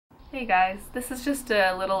Hey guys, this is just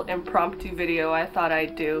a little impromptu video I thought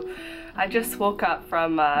I'd do. I just woke up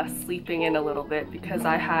from sleeping in a little bit because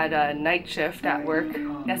I had a night shift at work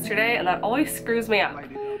yesterday, and that always screws me up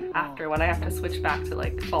after when I have to switch back to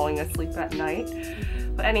like falling asleep at night.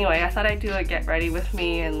 But anyway, I thought I'd do a get ready with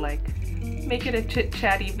me and like make it a chit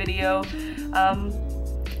chatty video.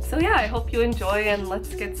 So yeah, I hope you enjoy and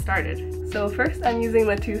let's get started. So first I'm using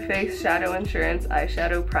the Too Faced Shadow Insurance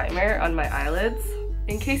Eyeshadow Primer on my eyelids.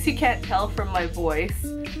 In case you can't tell from my voice,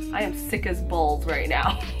 I am sick as balls right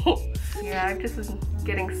now. Yeah, I've just been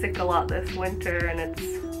getting sick a lot this winter and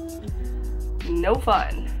it's no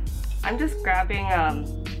fun. I'm just grabbing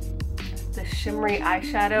the shimmery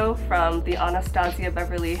eyeshadow from the Anastasia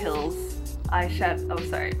Beverly Hills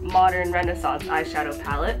Modern Renaissance eyeshadow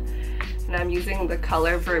palette. And I'm using the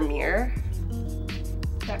color Vermeer.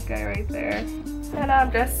 That guy right there. And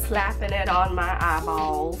I'm just slapping it on my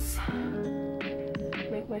eyeballs.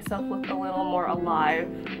 Make myself look a little more alive.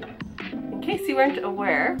 In case you weren't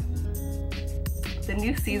aware, the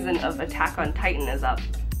new season of Attack on Titan is up.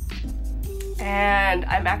 And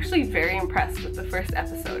I'm actually very impressed with the first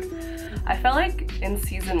episode. I felt like in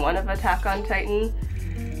season 1 of Attack on Titan,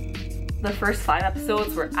 the first 5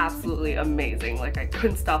 episodes were absolutely amazing. Like, I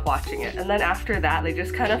couldn't stop watching it. And then after that, they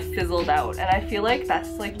just kind of fizzled out. And I feel like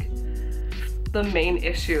that's like the main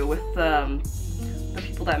issue with the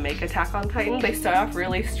people that make Attack on Titan. They start off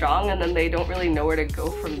really strong and then they don't really know where to go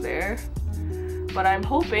from there. But I'm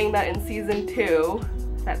hoping that in season 2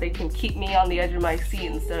 that they can keep me on the edge of my seat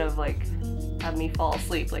instead of like have me fall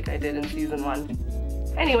asleep like I did in season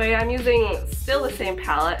 1. Anyway, I'm using still the same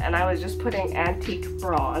palette and I was just putting Antique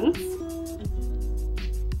Bronze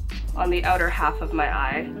on the outer half of my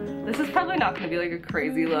eye. This is probably not going to be like a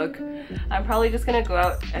crazy look. I'm probably just going to go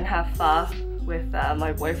out and have pho with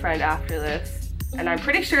my boyfriend after this. And I'm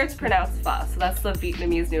pretty sure it's pronounced pho, so that's the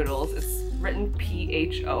Vietnamese noodles. It's written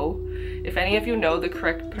P-H-O. If any of you know the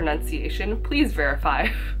correct pronunciation, please verify.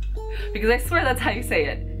 Because I swear that's how you say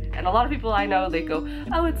it. And a lot of people I know, they go,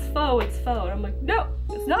 oh, it's pho, it's pho. And I'm like, no,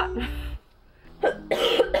 it's not.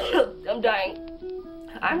 I'm dying.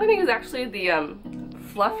 I'm gonna use actually the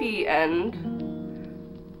fluffy end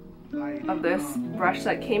of this brush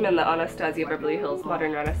that came in the Anastasia Beverly Hills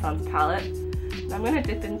Modern Renaissance palette. And I'm gonna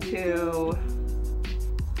dip into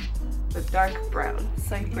the dark brown,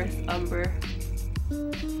 Cypress Umber.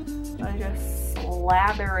 I just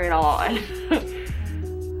slather it on.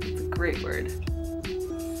 It's a great word.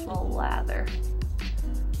 Slather.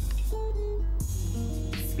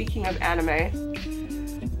 Speaking of anime,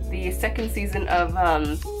 the second season of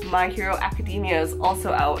My Hero Academia is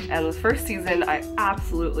also out, and the first season I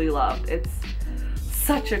absolutely loved. It's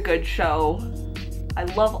such a good show. I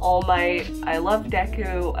love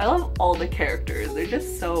Deku, I love all the characters. They're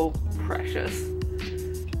just so precious.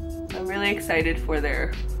 I'm really excited for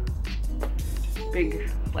their big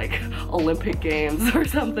like Olympic Games or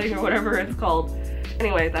something or whatever it's called.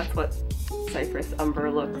 Anyway, that's what Cypress Umber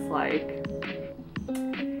looks like,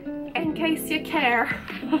 in case you care.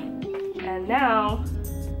 And now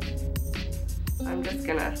I'm just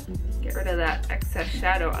gonna get rid of that excess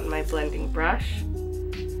shadow on my blending brush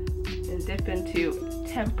and dip into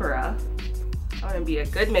Tempera. I want to be a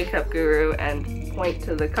good makeup guru and point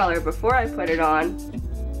to the color before I put it on.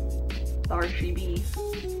 RGB.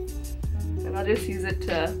 And I'll just use it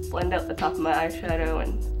to blend out the top of my eyeshadow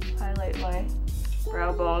and highlight my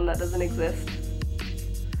brow bone that doesn't exist.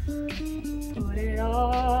 Put it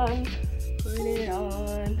on. Put it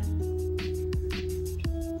on.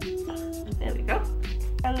 There we go.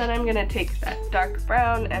 And then I'm gonna take that dark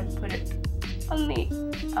brown and put it on the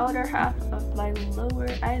outer half of my lower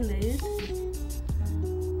eyelid.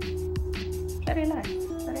 Very nice,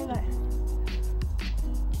 very nice.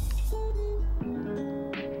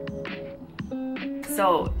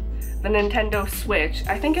 So, the Nintendo Switch,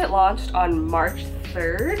 I think it launched on March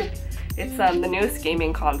 3rd. It's the newest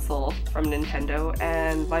gaming console from Nintendo,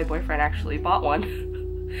 and my boyfriend actually bought one.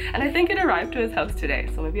 And I think it arrived to his house today,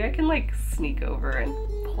 so maybe I can like sneak over and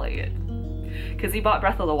play it. Because he bought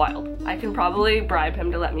Breath of the Wild. I can probably bribe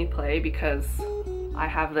him to let me play because I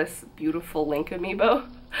have this beautiful Link amiibo.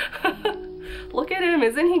 Look at him,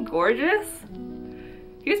 isn't he gorgeous?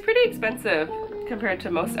 He's pretty expensive compared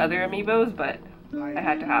to most other amiibos, but I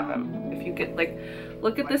had to have him. If you get like,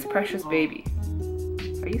 look at this precious baby.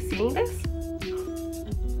 Are you seeing this?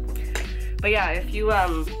 But yeah, if you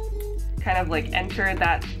kind of like enter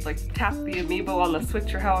that, like tap the amiibo on the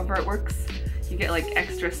Switch or however it works, you get like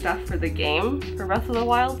extra stuff for the game for Breath of the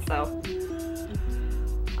Wild, so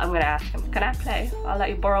I'm gonna ask him, can I play? I'll let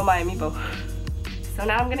you borrow my amiibo. So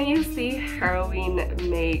now I'm gonna use the Heroine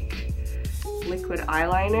Make liquid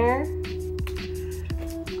eyeliner.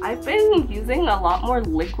 I've been using a lot more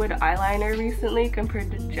liquid eyeliner recently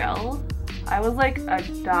compared to gel. I was like a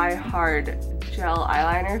die-hard gel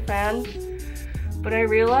eyeliner fan, but I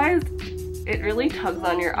realized it really tugs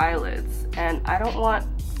on your eyelids, and I don't want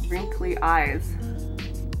wrinkly eyes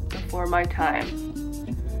before my time.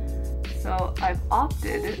 So I've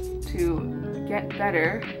opted to get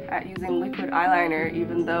better at using liquid eyeliner,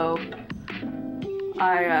 even though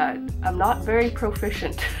I'm not very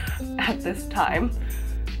proficient at this time.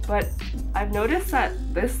 But I've noticed that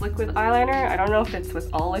this liquid eyeliner, I don't know if it's with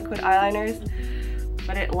all liquid eyeliners,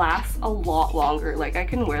 but it lasts a lot longer. Like, I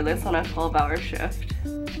can wear this on a 12-hour shift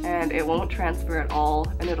and it won't transfer at all,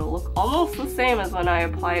 and it'll look almost the same as when I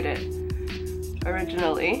applied it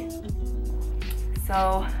originally.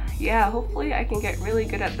 So yeah, hopefully I can get really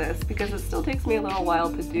good at this, because it still takes me a little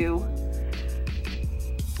while to do.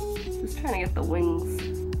 Just trying to get the wings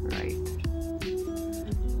right.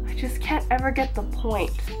 I just can't ever get the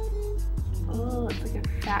point. Oh, it's like a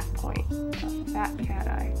fat point, a fat cat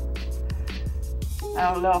eye.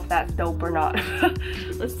 I don't know if that's dope or not.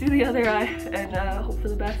 Let's do the other eye and hope for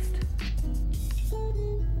the best.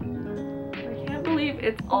 I can't believe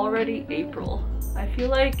it's already April. I feel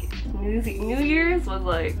like New Year's was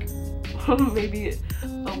like maybe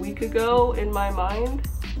a week ago in my mind.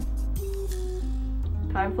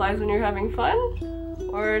 Time flies when you're having fun?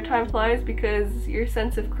 Or time flies because your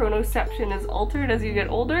sense of chronoception is altered as you get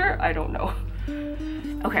older? I don't know.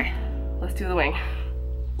 Okay, let's do the wing.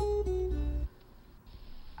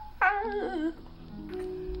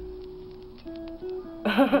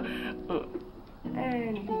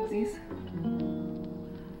 Any whoosies.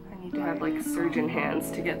 I need to have like surgeon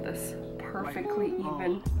hands to get this perfectly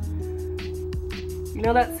even. You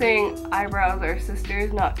know that saying, eyebrows are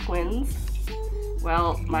sisters, not twins?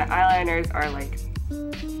 Well, my eyeliners are like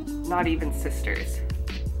not even sisters.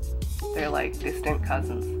 They're like distant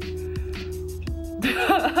cousins.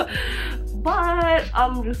 But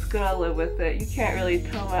I'm just gonna live with it. You can't really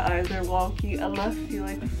tell my eyes are wonky unless you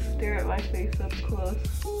like stare at my face up close.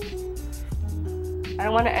 I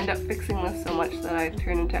don't want to end up fixing this so much that I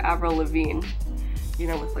turn into Avril Lavigne, you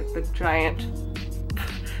know, with like the giant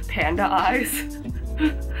panda eyes.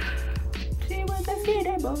 She was a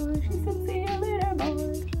skater boy, she said see a little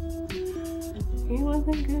boy. He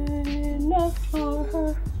wasn't good enough for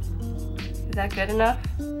her. Is that good enough?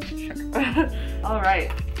 Sure.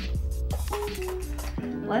 Alright.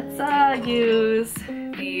 Let's use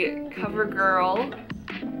the Covergirl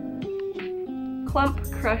Clump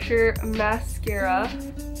Crusher Mascara.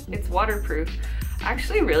 It's waterproof. I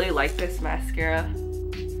actually really like this mascara.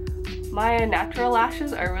 My natural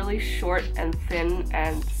lashes are really short and thin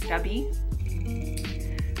and stubby.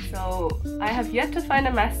 So I have yet to find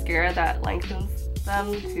a mascara that lengthens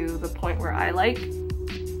them to the point where I like.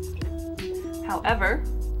 However,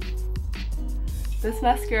 this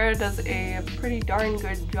mascara does a pretty darn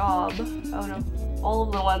good job out of all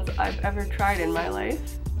of the ones I've ever tried in my life.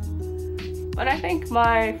 But I think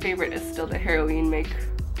my favorite is still the Heroine Make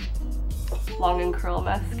Long and Curl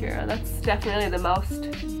Mascara. That's definitely the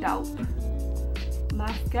most dope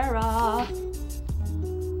mascara.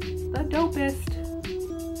 The dopest.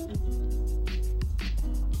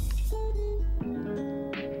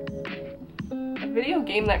 A video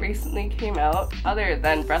game that recently came out, other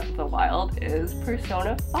than Breath of the Wild, is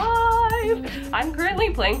Persona 5. I'm currently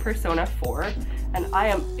playing Persona 4, and I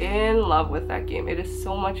am in love with that game. It is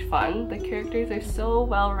so much fun. The characters are so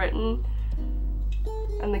well written,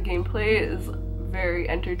 and the gameplay is very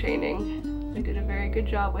entertaining. They did a very good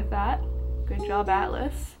job with that. Good job,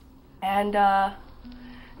 Atlas. And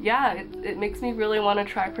yeah, it makes me really want to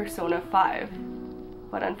try Persona 5.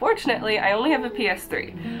 But unfortunately, I only have a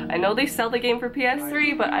PS3. I know they sell the game for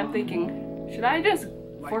PS3, but I'm thinking, should I just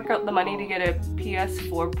fork out the money to get a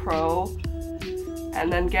PS4 Pro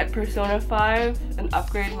and then get Persona 5 and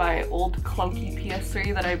upgrade my old clunky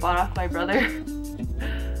PS3 that I bought off my brother?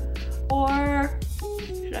 Or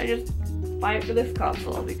should I just buy it for this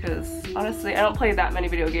console? Because honestly, I don't play that many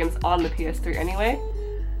video games on the PS3 anyway,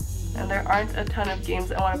 and there aren't a ton of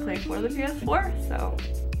games I want to play for the PS4, so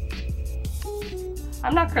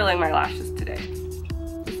I'm not curling my lashes today.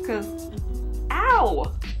 Just because,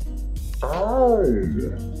 ow!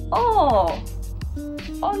 Oh!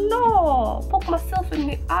 Oh no! Poke myself in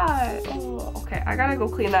the eye. Oh, okay, I gotta go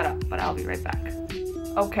clean that up, but I'll be right back.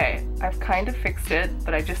 Okay, I've kind of fixed it,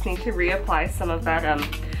 but I just need to reapply some of that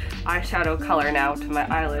eyeshadow color now to my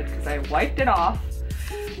eyelid because I wiped it off.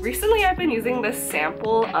 Recently I've been using this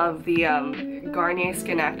sample of the Garnier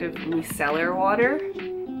SkinActive Micellar water.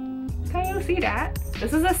 Can you see that?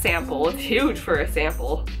 This is a sample. It's huge for a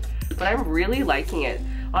sample. but I'm really liking it.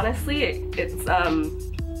 Honestly, it's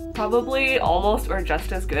probably almost or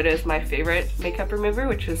just as good as my favorite makeup remover,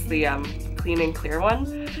 which is the Clean and Clear one.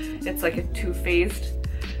 It's like a two-phased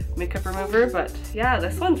makeup remover, but yeah,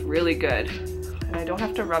 this one's really good. And I don't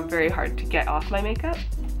have to rub very hard to get off my makeup.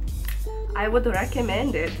 I would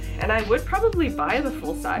recommend it, and I would probably buy the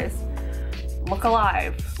full size. Look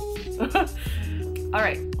alive.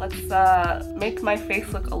 Alright, let's make my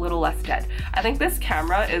face look a little less dead. I think this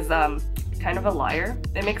camera is kind of a liar.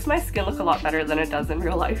 It makes my skin look a lot better than it does in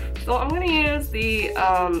real life. So I'm gonna use the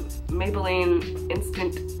Maybelline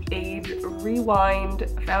Instant Age Rewind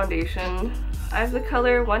Foundation. I have the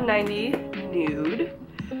color 190 Nude.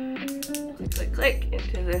 Click, click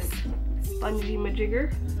into this spongy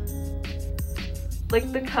majigger. Like,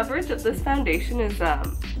 the coverage of this foundation is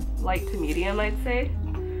light to medium, I'd say.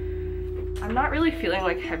 I'm not really feeling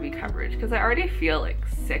like heavy coverage because I already feel like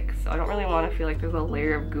sick, so I don't really want to feel like there's a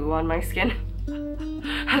layer of goo on my skin.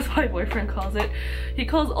 As my boyfriend calls it. He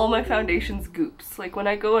calls all my foundations goops. Like, when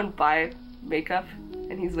I go and buy makeup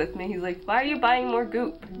and he's with me, he's like, why are you buying more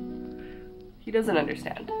goop? He doesn't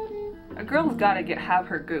understand. A girl's gotta have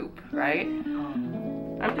her goop, right?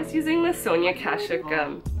 I'm just using the Sonia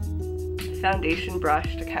Kashuk foundation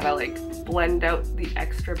brush to kind of like blend out the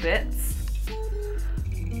extra bits.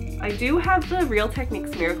 I do have the Real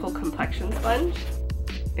Techniques Miracle Complexion Sponge.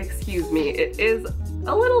 Excuse me, it is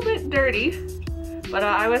a little bit dirty, but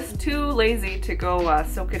I was too lazy to go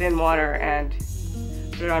soak it in water and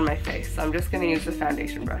put it on my face, so I'm just gonna use the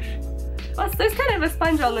foundation brush. Plus, there's kind of a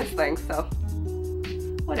sponge on this thing, so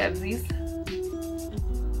whatevsies.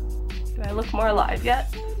 Do I look more alive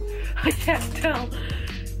yet? I can't tell.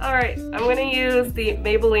 Alright, I'm gonna use the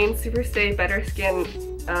Maybelline Superstay Better Skin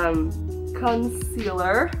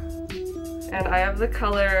concealer. And I have the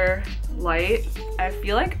color Light. I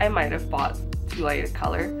feel like I might have bought too light a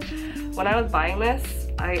color. When I was buying this,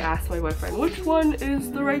 I asked my boyfriend, which one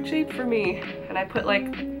is the right shade for me? And I put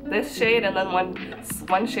like this shade and then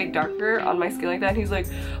one shade darker on my skin like that. And he's like,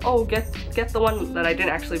 oh, get the one that I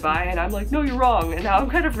didn't actually buy. And I'm like, no, you're wrong. And now I'm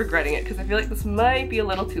kind of regretting it because I feel like this might be a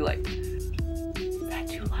little too light. Is that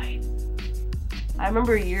too light? I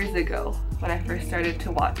remember years ago when I first started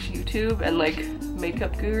to watch YouTube and like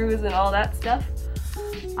makeup gurus and all that stuff.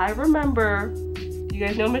 I remember, you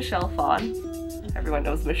guys know Michelle Phan? Everyone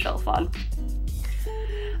knows Michelle Phan.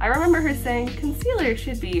 I remember her saying concealer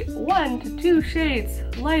should be 1 to 2 shades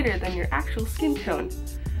lighter than your actual skin tone.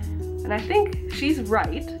 And I think she's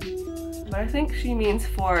right, but I think she means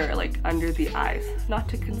for like under the eyes, not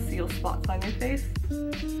to conceal spots on your face.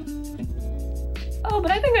 Oh,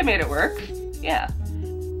 but I think I made it work. Yeah.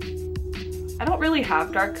 I don't really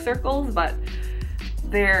have dark circles, but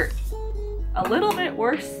they're a little bit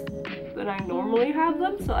worse than I normally have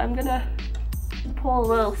them, so I'm gonna pull a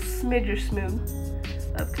little smidge or smooth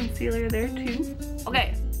of concealer there too.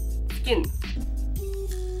 Okay, skin.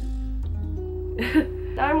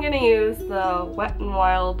 Now I'm gonna use the Wet n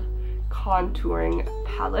Wild contouring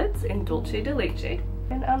palettes in Dulce de Leche,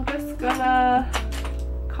 and I'm just gonna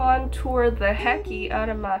contour the hecky out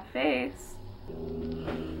of my face.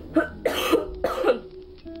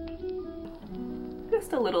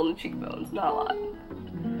 Just a little in the cheekbones, not a lot.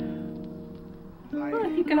 Well,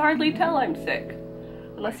 you can hardly tell I'm sick,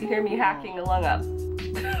 unless you hear me hacking a lung up.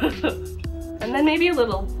 And then maybe a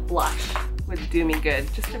little blush would do me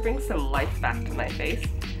good, just to bring some life back to my face.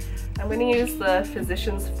 I'm going to use the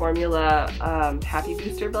Physicians Formula Happy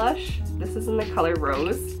Booster blush. This is in the color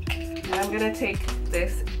Rose. And I'm going to take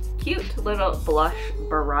this cute little blush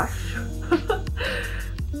brush.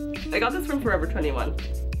 I got this from Forever 21.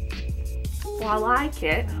 Well, I like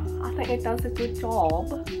it. I think it does a good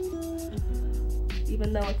job.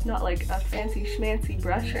 Even though it's not like a fancy schmancy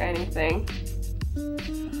brush or anything.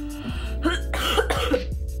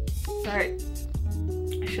 Sorry,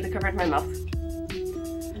 I should have covered my mouth.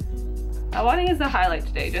 I want to use a highlight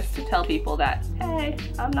today just to tell people that, hey,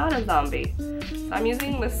 I'm not a zombie. So I'm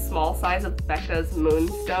using this small size of Becca's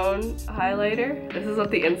Moonstone highlighter. This is what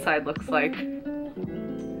the inside looks like.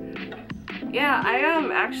 Yeah, I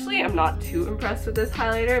am not too impressed with this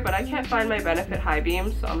highlighter, but I can't find my Benefit High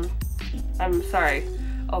Beam, so I'm sorry.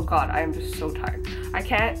 Oh god, I am just so tired. I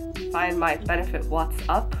can't find my Benefit What's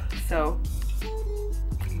Up, so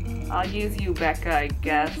I'll use you, Becca, I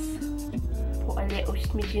guess. Put a little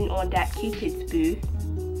smidgen on that Cupid's boo.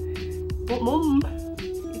 But mum,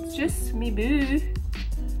 it's just me boo.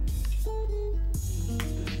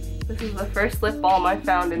 This is the first lip balm I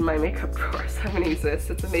found in my makeup drawer, so I'm gonna use this.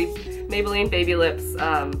 It's a Maybelline Baby Lips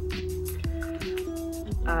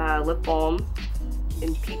lip balm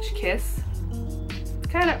in Peach Kiss. It's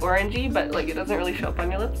kind of orangey, but like it doesn't really show up on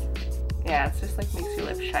your lips. Yeah, it's just like makes your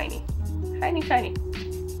lips shiny. Shiny, shiny.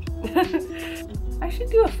 I should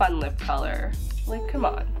do a fun lip color. Like, come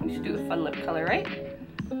on, we should do a fun lip color, right?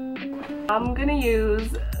 I'm gonna use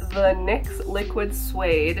the NYX Liquid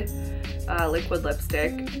Suede liquid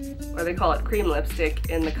lipstick, or they call it cream lipstick,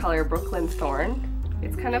 in the color Brooklyn Thorn.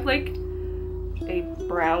 It's kind of like a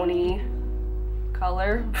brownie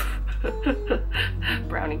color.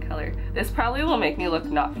 Brownie color. This probably will make me look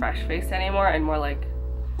not fresh-faced anymore and more like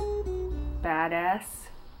badass.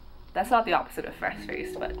 That's not the opposite of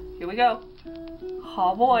fresh-faced, but here we go.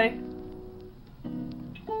 Oh boy.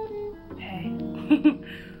 Hey.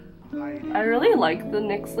 I really like the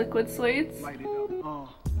NYX Liquid Suedes.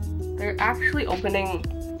 They're actually opening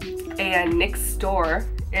a NYX store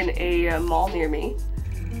in a mall near me.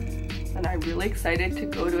 And I'm really excited to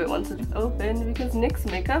go to it once it's open because NYX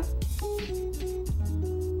makeup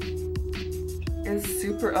is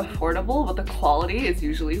super affordable, but the quality is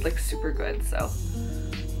usually like super good. So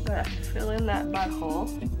I'm gonna fill in that butthole.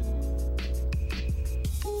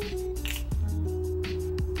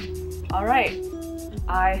 All right,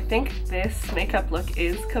 I think this makeup look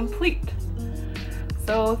is complete.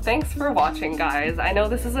 So thanks for watching, guys. I know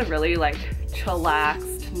this is a really like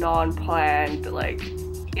chillaxed, non-planned, like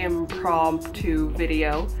impromptu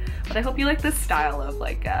video, but I hope you like this style of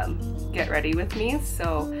like get ready with me.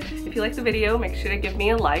 So if you like the video, make sure to give me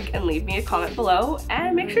a like and leave me a comment below,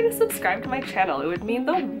 and make sure to subscribe to my channel. It would mean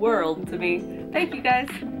the world to me. Thank you guys.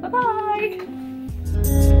 Bye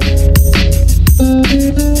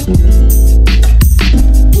bye.